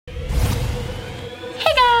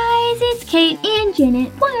This is Kate and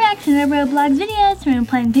Janet. Welcome back to another Roblox video. So we're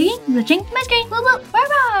playing Piggy, glitching my screen. Woo woo,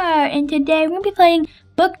 rah. And today we're gonna be playing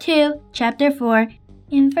Book 2, Chapter 4.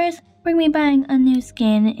 And first, we're gonna be buying a new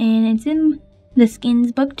skin, and it's in the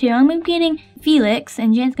skins Book 2. I'm gonna be getting Felix,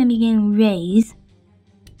 and Janet's gonna be getting Raze.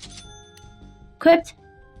 Equipped.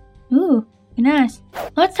 Ooh, nice.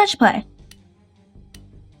 Let's touch play.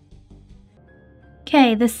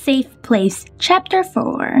 Okay, the safe place, Chapter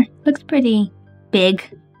 4. Looks pretty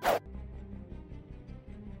big.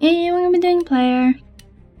 And we're gonna be doing player.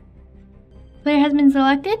 Player has been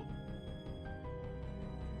selected.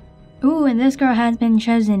 Ooh, and this girl has been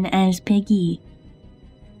chosen as Piggy.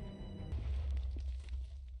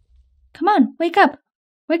 Come on, wake up.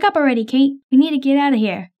 Wake up already, Kate. We need to get out of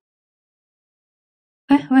here.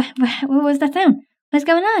 What was that sound? What's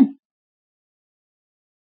going on?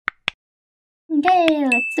 Okay,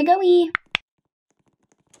 let's go.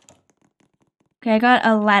 Okay, I got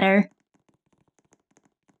a ladder.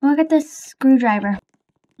 Oh, I got this screwdriver.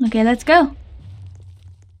 Okay, let's go.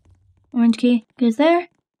 Orange key goes there.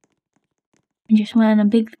 I just went on a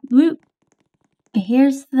big loop. Okay,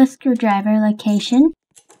 here's the screwdriver location.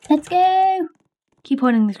 Let's go. Keep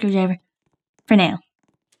holding the screwdriver for now.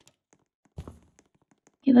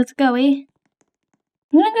 Okay, let's go, I'm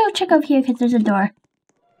gonna go check over here because there's a door.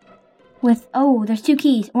 There's two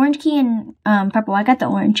keys. Orange key and purple. I got the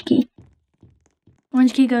orange key.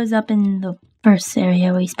 Orange key goes up in the first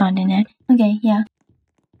area we spawned in at. Okay, yeah.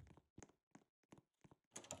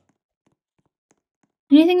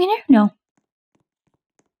 Anything in here? No.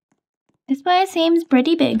 This place seems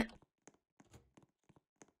pretty big.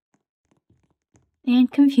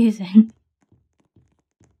 And confusing.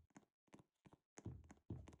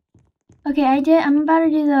 Okay, I'm about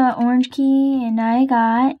to do the orange key, and I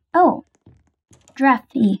got,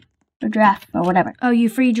 giraffe or whatever. Oh, you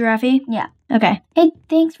free giraffe? Yeah. Okay. Hey,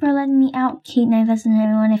 thanks for letting me out, Kate. And listen,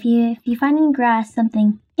 everyone. If you find any grass,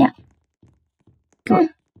 something, yeah. Cool.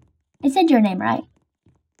 I said your name, right?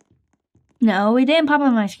 No, it didn't pop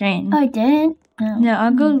on my screen. Oh, it didn't? No. No,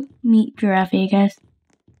 I'll go meet Giraffe, I guess.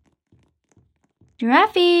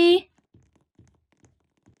 Giraffe!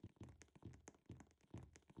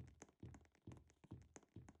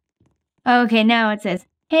 Okay, now it says,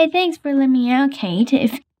 hey, thanks for letting me out, Kate.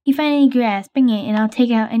 If you find any grass, bring it, and I'll take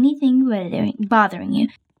out anything bothering you.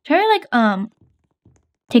 Try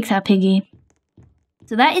takes out Piggy.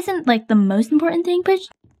 So that isn't, the most important thing, but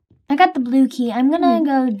I got the blue key. I'm gonna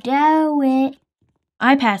go do it.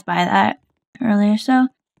 I passed by that earlier, so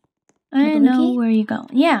I know where you're going.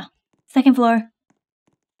 Yeah, second floor.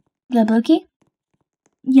 The blue key?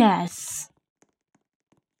 Yes.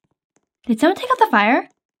 Did someone take out the fire?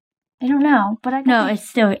 I don't know, but I got it's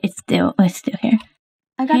still here.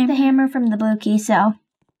 I got the hammer from the blue key, so.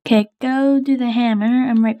 Okay, go do the hammer.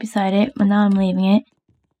 I'm right beside it, but now I'm leaving it.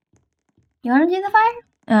 You want to do the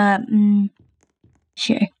fire?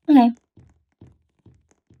 Sure. Okay.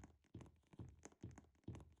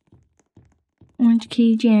 Orange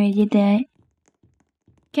key generated that.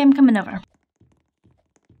 Okay, I'm coming over.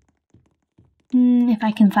 If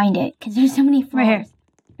I can find it, because there's so many floors. Right here.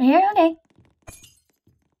 Right here? Okay.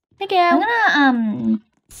 Thank you. I'm gonna,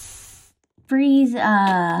 freeze,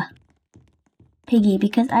 Piggy,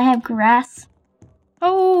 because I have grass.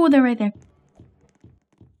 Oh, they're right there.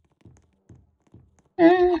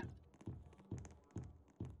 I'm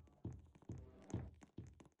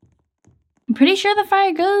pretty sure the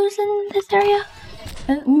fire goes in this area.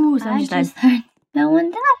 Ooh, someone just died. No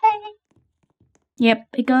one died. Yep,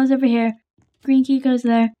 it goes over here. Green key goes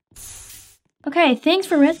there. Okay, thanks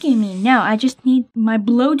for rescuing me. Now, I just need my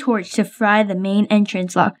blowtorch to fry the main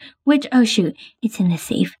entrance lock, which, oh shoot, it's in the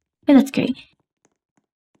safe. But that's great.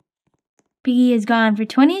 Piggy is gone for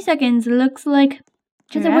 20 seconds. Looks like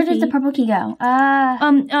Giraffe. Where does the purple key go?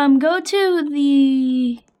 Go to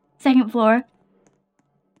the second floor.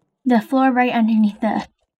 The floor right underneath the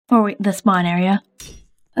spawn area.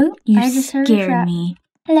 Oh, I just heard a trap. Me.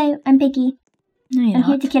 Hello, I'm Piggy. No, I'm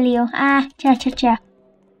here to kill you. Cha.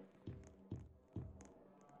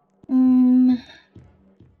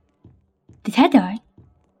 Did Ted die?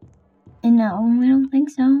 No, I don't think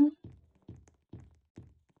so.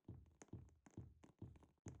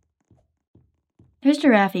 There's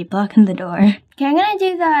Giraffe blocking the door. Okay, I'm gonna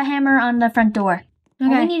do the hammer on the front door.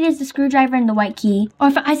 Okay. All we need is the screwdriver and the white key.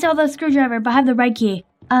 Oh, I saw the screwdriver, but I have the right key.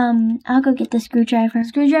 I'll go get the screwdriver.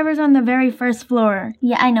 Screwdriver's on the very first floor.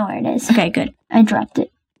 Yeah, I know where it is. Okay, good. I dropped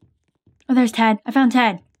it. Oh, there's Ted. I found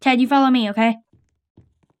Ted. Ted, you follow me, okay?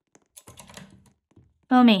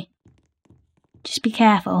 Follow me. Just be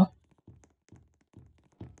careful.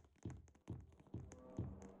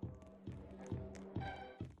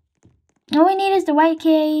 All we need is the white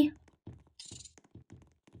key.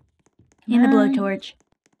 And the blowtorch.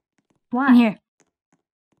 Why? In here.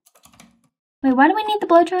 Wait, why do we need the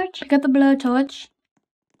blowtorch? Pick up the blowtorch.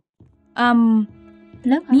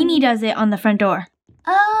 Mimi does it on the front door.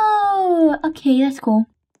 Oh, okay, that's cool.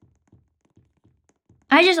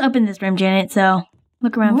 I just opened this room, Janet, so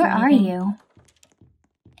look around for anything. Where are you?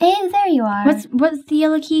 Hey, there you are. What's the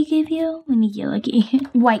yellow key give you? We need yellow key.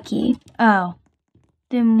 White key. Oh.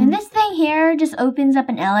 And this thing here just opens up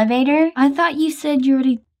an elevator. I thought you said you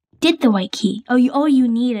already did the white key. Oh, you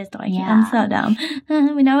need is the white key. I'm so dumb.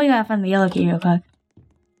 Now we gotta find the yellow key real quick.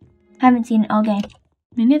 Haven't seen it all day.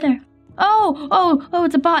 Me neither. Oh,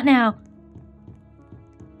 it's a bot now.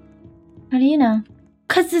 How do you know?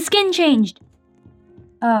 'Cause the skin changed.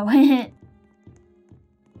 Oh.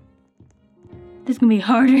 This is gonna be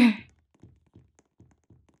harder.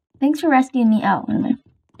 Thanks for rescuing me out.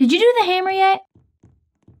 Did you do the hammer yet?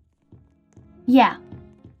 Yeah.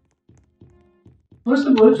 Where's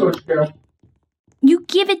the blowtorch go? You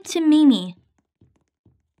give it to Mimi.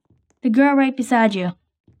 The girl right beside you.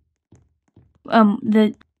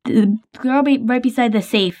 The girl right beside the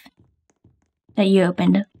safe that you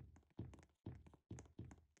opened.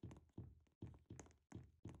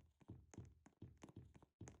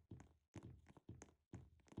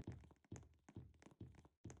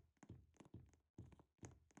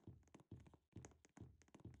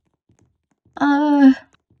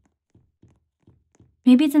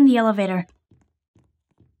 Maybe it's in the elevator.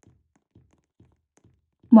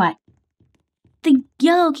 What? The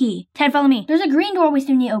yellow key. Ted, follow me. There's a green door we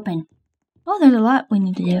still need to open. Oh, there's a lot we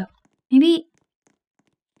need to do. Maybe...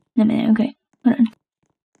 No, minute, okay. Hold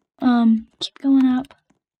on. Keep going up.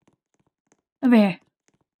 Over here.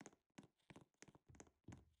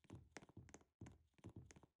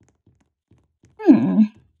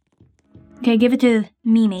 Okay, give it to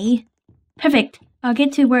Mimi. Perfect. I'll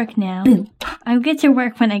get to work now. Boom. I'll get to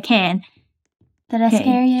work when I can. Did I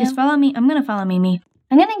scare you? Just follow me. I'm gonna follow Mimi.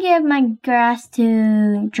 I'm gonna give my grass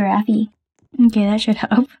to Giraffe. Okay, that should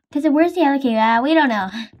help. Cause where's the yellow key? We don't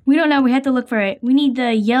know. We don't know. We have to look for it. We need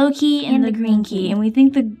the yellow key and the green key. And we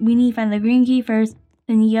think we need to find the green key first.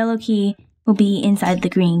 Then the yellow key will be inside the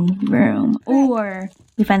green room. Or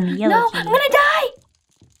we find the yellow key. No, I'm gonna die!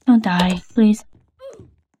 Don't die, please.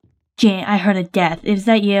 Jan, I heard a death. Is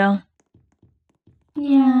that you?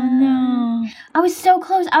 Yeah. Oh, no. I was so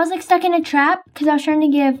close. I was like stuck in a trap because I was trying to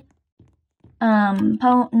give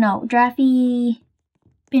Giraffe.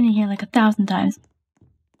 Been in here like 1,000 times.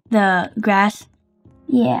 The grass.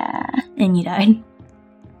 Yeah. And you died.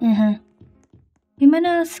 We might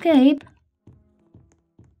not escape.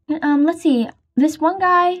 Let's see. This one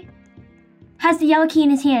guy has the yellow key in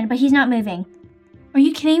his hand, but he's not moving. Are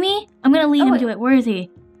you kidding me? I'm gonna lead him to it. Where is he?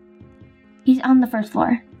 He's on the first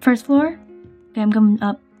floor. First floor? Okay, I'm coming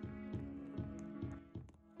up.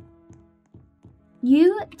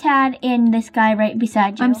 You, Tad, and this guy right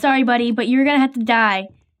beside you. I'm sorry, buddy, but you're gonna have to die.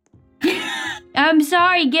 I'm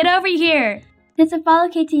sorry. Get over here. It's a follow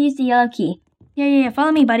key to use the yellow key. Yeah.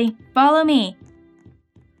 Follow me, buddy. Follow me.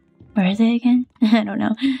 Where is it again? I don't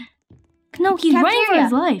know. No, he's running for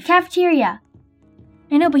his life. Cafeteria.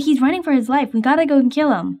 I know, but he's running for his life. We gotta go and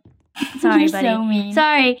kill him. Sorry, You're buddy. so mean.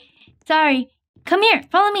 Sorry. Come here.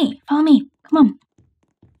 Follow me. Come on.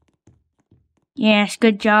 Yes,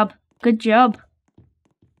 good job. Keep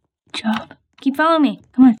following me.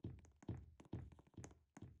 Come on.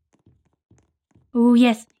 Oh,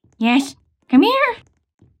 yes. Come here.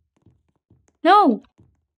 No.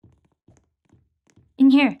 In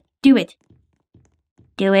here. Do it.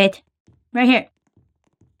 Right here.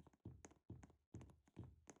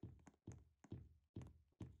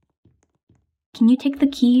 Can you take the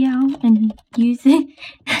key out and use it?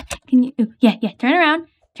 Can you? Yeah. Turn around.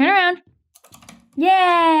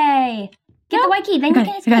 Yay! Get the white key. Then you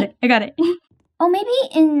can escape. I got it. Oh, maybe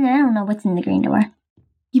I don't know what's in the green door.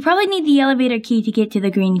 You probably need the elevator key to get to the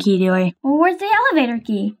green key door. Well, where's the elevator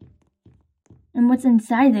key? And what's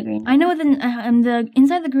inside the green door? I know the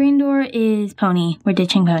inside the green door is Pony. We're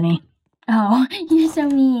ditching Pony. Oh, you're so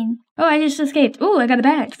mean. Oh, I just escaped. Oh, I got a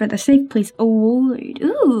badge for the Safe Place Award.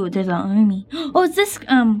 Ooh, there's an army. Oh, it's this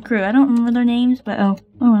crew. I don't remember their names, but oh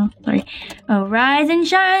well, sorry. Oh, rise and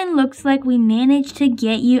shine. Looks like we managed to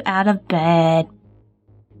get you out of bed.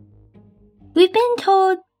 We've been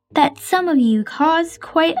told that some of you caused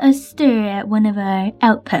quite a stir at one of our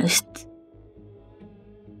outposts.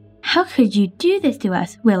 How could you do this to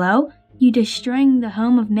us, Willow? You destroying the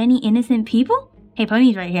home of many innocent people? Hey,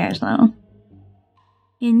 Pony's right here, so...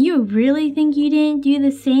 And you really think you didn't do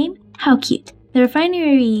the same? How cute. The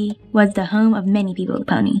refinery was the home of many people,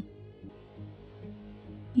 Pony.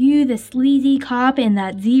 You, the sleazy cop, and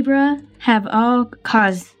that zebra have all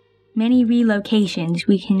caused many relocations.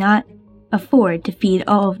 We cannot afford to feed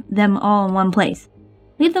all of them all in one place.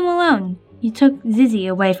 Leave them alone. You took Zizzy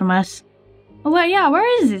away from us. Oh, well, yeah,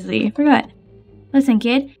 where is Zizzy? I forgot. Listen,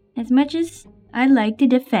 kid, as much as I'd like to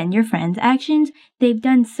defend your friends' actions, they've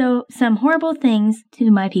done some horrible things to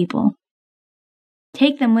my people.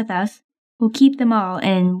 Take them with us. We'll keep them all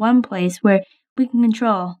in one place where we can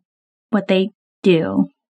control what they do.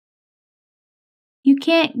 You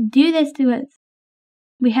can't do this to us.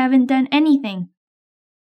 We haven't done anything.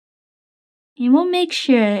 And we'll make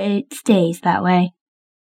sure it stays that way.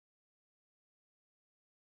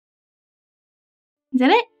 Is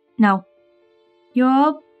that it? No. You'll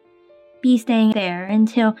all be staying there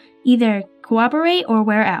until either cooperate or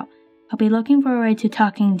we're out. I'll be looking forward to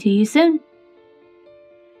talking to you soon.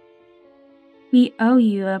 We owe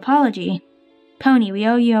you an apology. Pony, we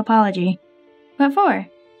owe you an apology. What for?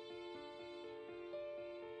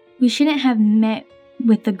 We shouldn't have met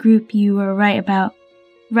with the group you were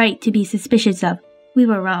right to be suspicious of. We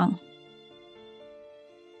were wrong.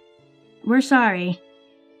 We're sorry.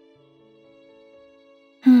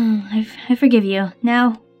 I forgive you.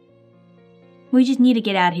 Now, we just need to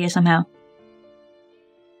get out of here somehow.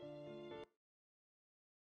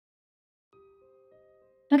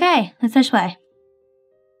 Okay, let's touch play.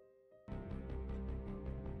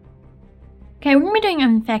 Okay, we're gonna be doing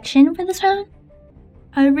infection for this round.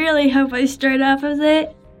 I really hope I start off with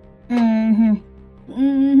it.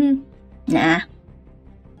 Nah.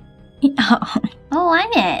 Oh, I'm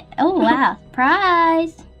it. Oh, wow.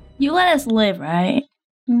 Surprise. You let us live, right?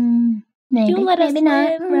 Maybe. You let us maybe not.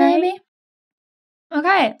 live, right? Maybe.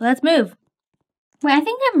 Okay, let's move. Wait, I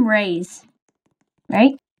think I'm Raze.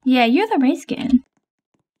 Right? Yeah, you're the race skin.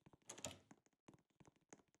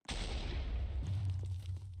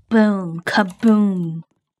 Boom, kaboom.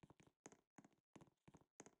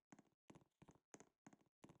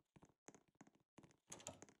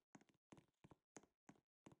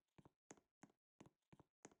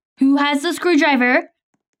 Who has the screwdriver?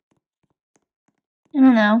 I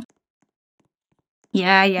don't know.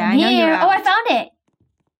 Yeah, I'm I know here. you're Oh, out. I found it.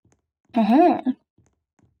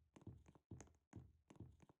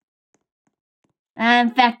 I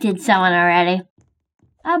infected someone already.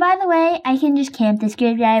 Oh, by the way, I can just camp the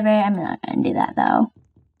screwdriver. I'm not gonna do that, though.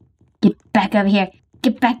 Get back over here.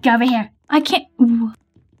 Get back over here. I can't.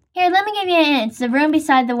 Here, let me give you a hint. It's the room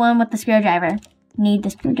beside the one with the screwdriver. Need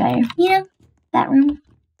the screwdriver. You know, that room.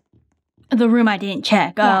 The room I didn't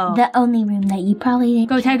check. Yeah, Oh. the only room that you probably didn't.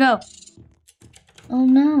 Go, Tag, go. Oh,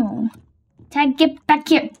 no. Tag, get back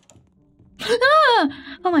here. Ah!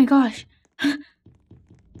 Oh my gosh.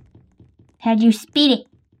 Tag, you speedy.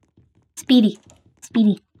 Speedy.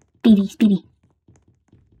 Speedy. Speedy. Speedy.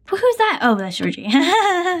 Who's that? Oh, that's Georgie.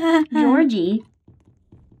 Georgie?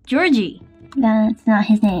 Georgie. That's not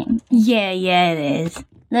his name. Yeah, it is.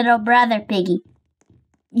 Little brother Piggy.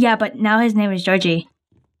 Yeah, but now his name is Georgie.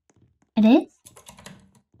 It is?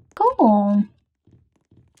 Cool.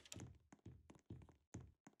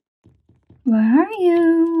 Where are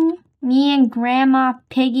you? Me and Grandma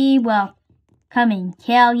Piggy will come and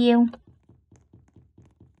kill you.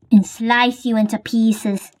 And slice you into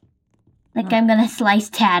pieces. Like I'm gonna slice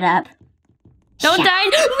Tad up. Don't die. No,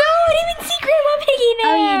 I didn't even see Grandma Piggy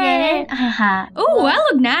there. Oh, you didn't? Haha. Oh, I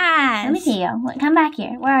look nice. Let me see you. Look, come back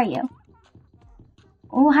here. Where are you?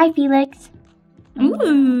 Oh, hi, Felix.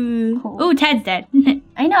 Ooh. Cool. Ooh, Ted's dead.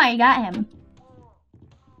 I know, I got him.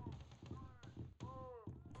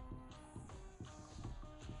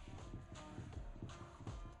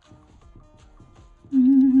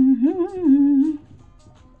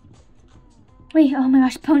 Wait, oh my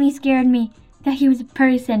gosh, Pony scared me. I thought he was a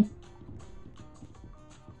person.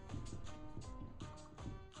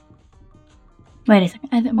 Wait a second.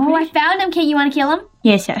 I found him. Kate, you want to kill him?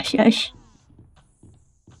 Yes. I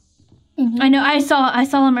know. I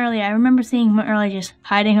saw him earlier. I remember seeing him earlier, just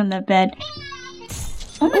hiding on the bed.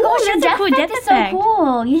 Oh my gosh, your that's a death cool effect death is so effect.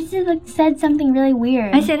 cool. You just said something really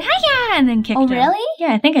weird. I said hiya and then kicked him. Oh, really?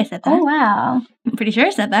 Yeah, I think I said that. Oh, wow. I'm pretty sure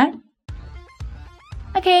I said that.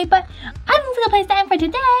 Okay, but I'm gonna play time for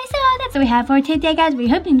today, so that's what we have for today, guys. We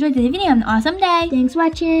hope you enjoyed this video. Have an awesome day. Thanks for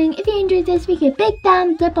watching. If you enjoyed this, give a big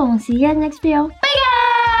thumbs up, and we'll see you in the next video. Bye,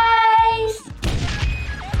 guys!